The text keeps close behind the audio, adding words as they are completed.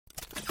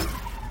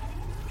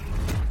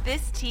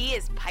This tea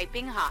is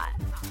piping hot.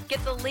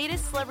 Get the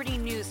latest celebrity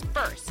news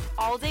first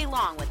all day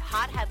long with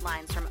hot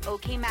headlines from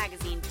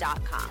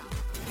okmagazine.com.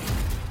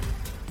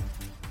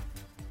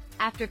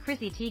 After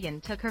Chrissy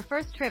Teigen took her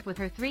first trip with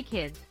her 3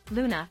 kids,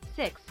 Luna,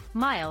 6,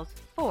 Miles,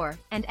 4,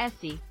 and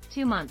Esty,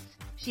 2 months,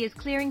 she is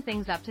clearing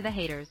things up to the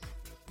haters.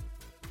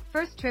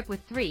 First trip with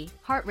 3,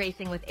 heart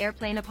racing with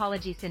airplane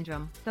apology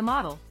syndrome, the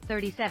model,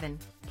 37,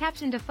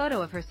 captioned a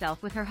photo of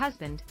herself with her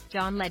husband,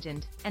 John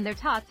Legend, and their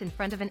tots in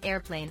front of an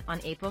airplane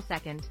on April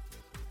 2nd.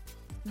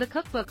 The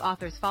cookbook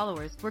author's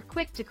followers were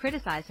quick to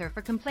criticize her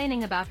for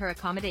complaining about her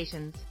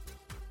accommodations.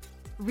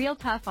 Real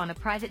tough on a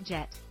private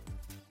jet.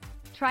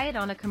 Try it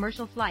on a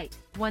commercial flight,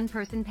 one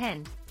person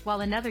penned, while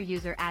another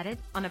user added,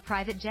 on a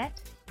private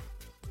jet?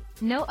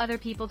 No other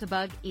people to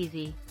bug,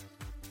 easy.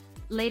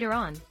 Later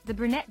on, the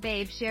brunette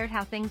babe shared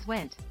how things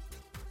went.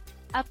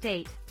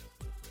 Update.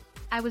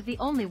 I was the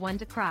only one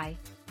to cry.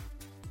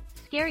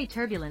 Scary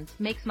turbulence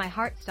makes my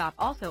heart stop.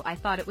 Also, I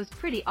thought it was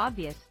pretty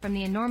obvious from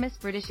the enormous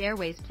British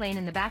Airways plane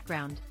in the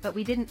background, but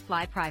we didn't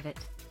fly private.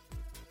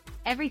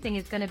 Everything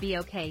is gonna be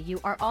okay, you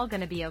are all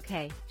gonna be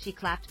okay, she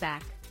clapped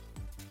back.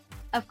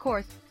 Of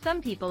course,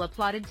 some people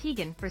applauded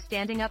Teigen for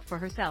standing up for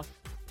herself.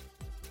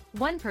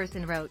 One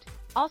person wrote,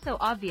 also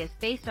obvious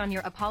based on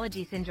your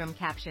apology syndrome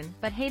caption,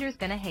 but haters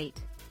gonna hate.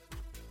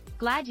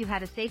 Glad you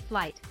had a safe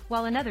flight,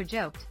 while another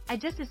joked, I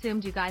just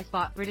assumed you guys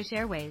bought British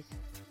Airways.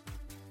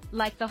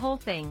 Like the whole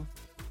thing.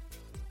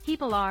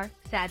 People are,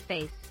 sad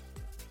face.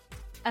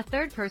 A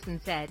third person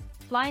said,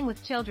 flying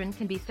with children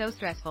can be so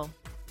stressful.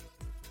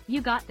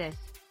 You got this.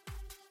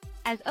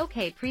 As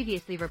OK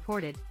previously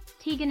reported,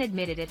 Teigen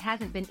admitted it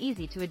hasn't been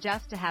easy to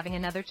adjust to having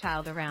another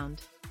child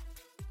around.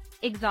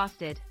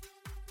 Exhausted.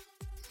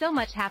 So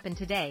much happened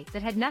today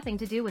that had nothing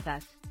to do with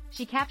us,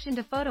 she captioned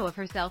a photo of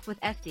herself with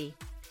Esty,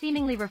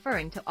 seemingly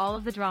referring to all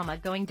of the drama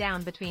going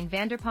down between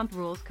Vanderpump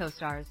Rules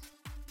co-stars.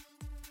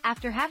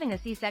 After having a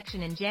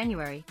C-section in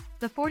January,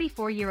 the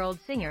 44-year-old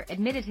singer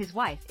admitted his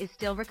wife is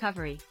still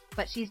recovering,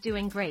 but she's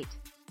doing great.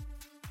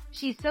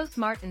 She's so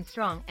smart and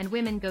strong, and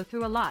women go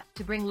through a lot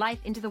to bring life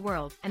into the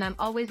world, and I'm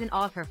always in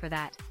awe of her for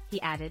that,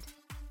 he added.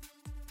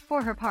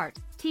 For her part,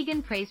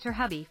 Teigen praised her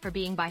hubby for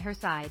being by her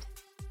side.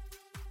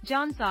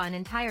 John saw an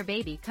entire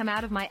baby come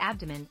out of my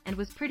abdomen and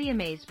was pretty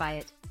amazed by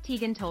it,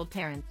 Teigen told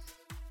parents.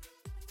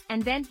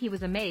 And then he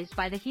was amazed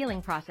by the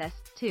healing process,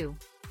 too.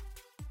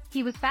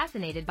 He was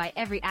fascinated by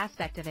every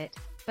aspect of it,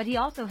 but he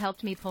also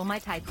helped me pull my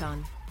tights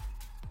on.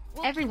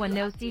 Everyone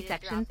knows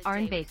C-sections are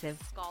invasive.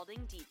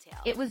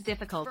 It was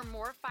difficult.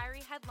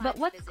 But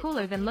what's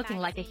cooler than looking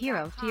like a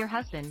hero to your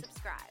husband?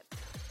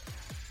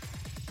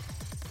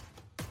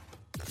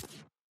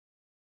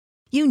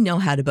 You know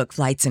how to book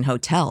flights and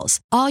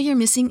hotels. All you're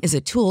missing is a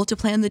tool to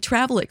plan the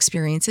travel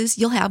experiences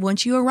you'll have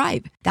once you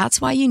arrive.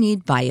 That's why you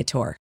need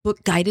Viator.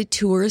 Book guided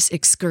tours,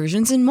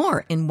 excursions, and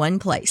more in one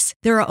place.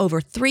 There are over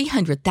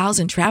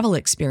 300,000 travel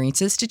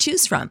experiences to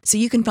choose from, so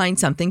you can find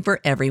something for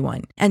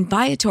everyone. And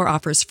Viator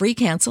offers free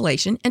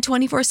cancellation and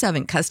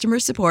 24/7 customer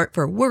support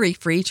for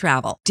worry-free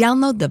travel.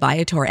 Download the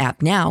Viator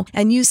app now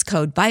and use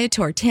code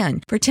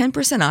Viator10 for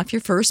 10% off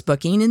your first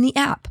booking in the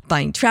app.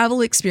 Find travel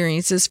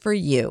experiences for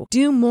you.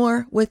 Do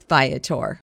more with Viator.